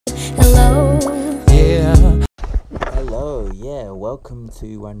Welcome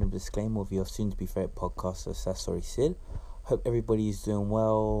to Random Disclaimer of your soon-to-be favorite podcast, Sorry Sid. Hope everybody's doing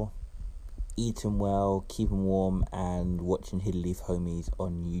well, eating well, keeping warm, and watching Hidden Leaf Homies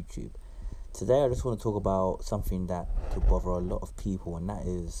on YouTube. Today I just want to talk about something that could bother a lot of people, and that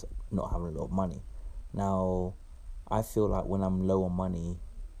is not having a lot of money. Now, I feel like when I'm low on money,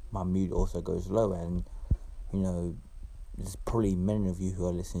 my mood also goes low, and, there's probably many of you who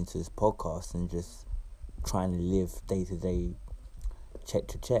are listening to this podcast and just trying to live day to day, check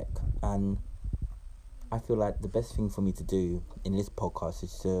to check, and I feel like the best thing for me to do in this podcast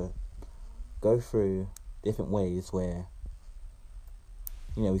is to go through different ways where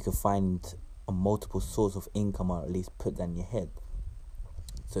we can find a multiple source of income, or at least put that in your head,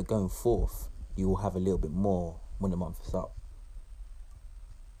 so going forth you will have a little bit more when the month is up.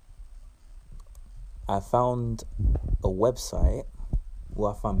 I found a website.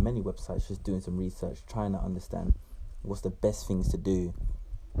 I found many websites, just doing some research, trying to understand what's the best things to do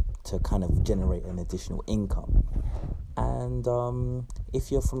to kind of generate an additional income. And if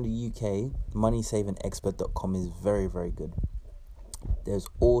you're from the UK, moneysavingexpert.com is very, very good. There's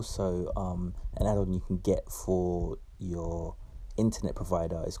also an add-on you can get for your internet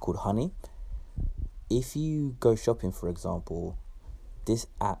provider. It's called Honey. If you go shopping, for example, this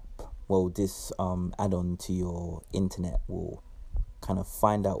add-on to your internet will kind of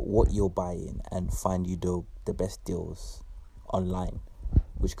find out what you're buying and find you the best deals online,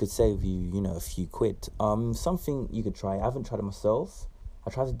 which could save you, a few quid. Something you could try. I haven't tried it myself. I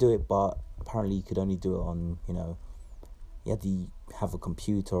tried to do it, but apparently you could only do it on, you have to have a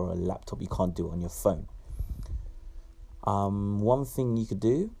computer or a laptop. You can't do it on your phone. One thing you could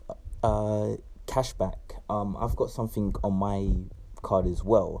do, cashback. I've got something on my card as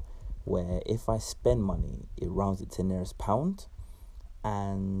well, where if I spend money, it rounds it to the nearest pound.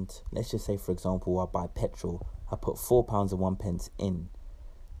 And let's just say, for example, I buy petrol, I put £4.01 in,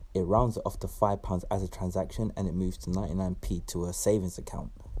 it rounds it off to £5 as a transaction, and it moves to 99p to a savings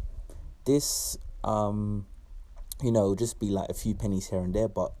account. This just be like a few pennies here and there,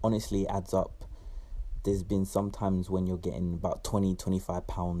 but honestly it adds up. There's been some times when you're getting about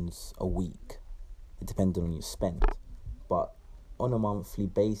 £20-25 a week, it depends on your spend. But on a monthly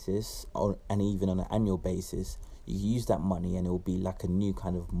basis, and even on an annual basis, you use that money and it will be like a new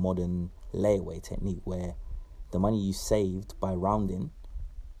kind of modern layaway technique, where the money you saved by rounding,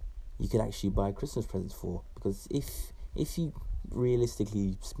 you could actually buy Christmas presents for. Because if you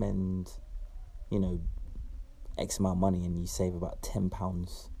realistically spend, X amount of money and you save about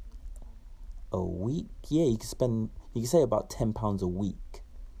 £10 a week, you can save about £10 a week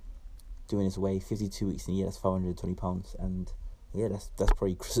doing this way. 52 weeks in a year, that's £520, and that's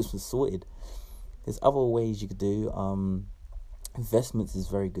probably Christmas sorted. There's other ways you could do. Investments is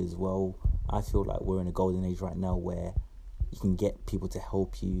very good as well. I feel like we're in a golden age right now where you can get people to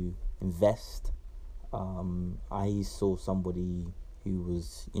help you invest. I saw somebody who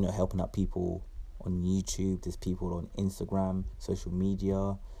was, helping out people on YouTube. There's people on Instagram, social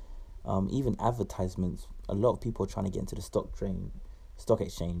media, even advertisements. A lot of people are trying to get into the stock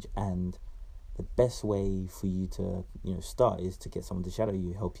exchange, and the best way for you to, start is to get someone to shadow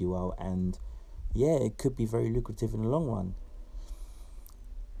you, help you out, and it could be very lucrative in the long run.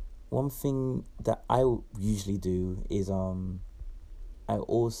 One thing that I usually do is I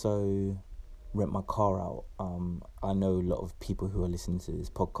also rent my car out. I know a lot of people who are listening to this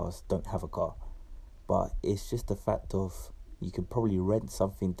podcast don't have a car, but it's just the fact of you could probably rent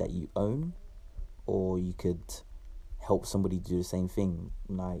something that you own, or you could help somebody do the same thing.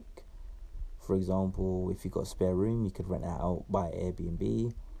 Like, for example, if you've got a spare room, you could rent that out by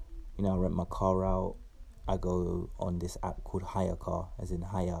Airbnb. I rent my car out. I go on this app called Hire Car, as in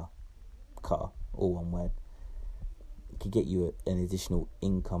hire car, all one word. It could get you an additional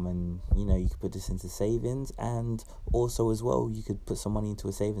income, and you could put this into savings, and also as well you could put some money into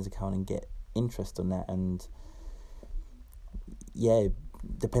a savings account and get interest on that. And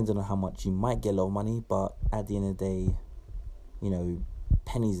depending on how much, you might get a lot of money, but at the end of the day,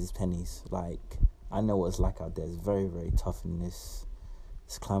 pennies is pennies. Like, I know what it's like out there. It's very, very tough in this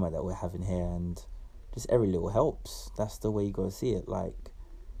climate that we're having here, and just every little helps. That's the way you gotta see it. Like,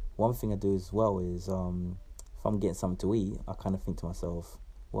 one thing I do as well is if I'm getting something to eat, I kind of think to myself,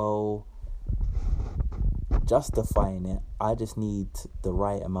 well, justifying it, I just need the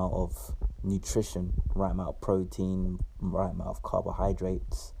right amount of nutrition, right amount of protein, right amount of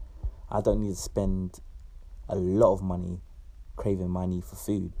carbohydrates. I don't need to spend a lot of money craving my need for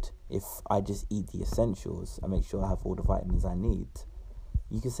food. If I just eat the essentials, I make sure I have all the vitamins I need,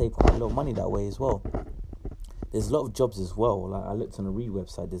 you can save quite a lot of money that way as well. There's a lot of jobs as well. Like, I looked on the Reed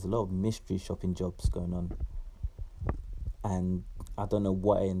website, there's a lot of mystery shopping jobs going on. and I don't know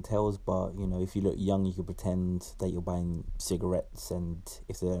what it entails, but if you look young, you can pretend that you're buying cigarettes, and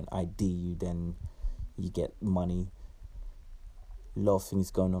if they don't ID you, then you get money. A lot of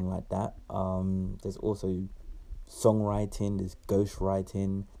things going on like that. There's also songwriting, there's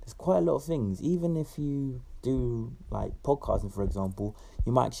ghostwriting, there's quite a lot of things. Even if you do like podcasting, for example,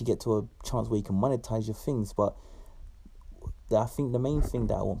 you might actually get to a chance where you can monetize your things. But I think the main thing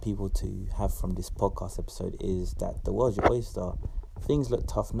that I want people to have from this podcast episode is that the world's your oyster. Things look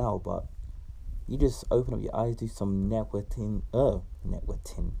tough now, but you just open up your eyes, do some networking,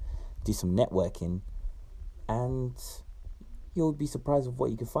 and you'll be surprised with what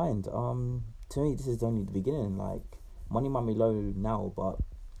you can find. To me, this is only the beginning. Like, money might be low now, but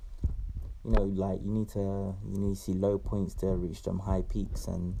like you need to see low points to reach them high peaks,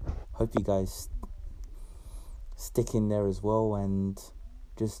 and hope you guys stick in there as well and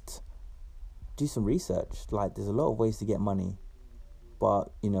just do some research. Like, there's a lot of ways to get money,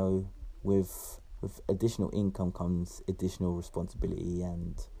 but with additional income comes additional responsibility,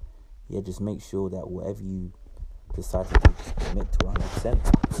 and just make sure that whatever you decide to do, just commit to 100%.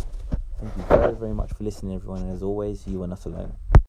 Thank you very, very much for listening, everyone, and as always, you are not alone.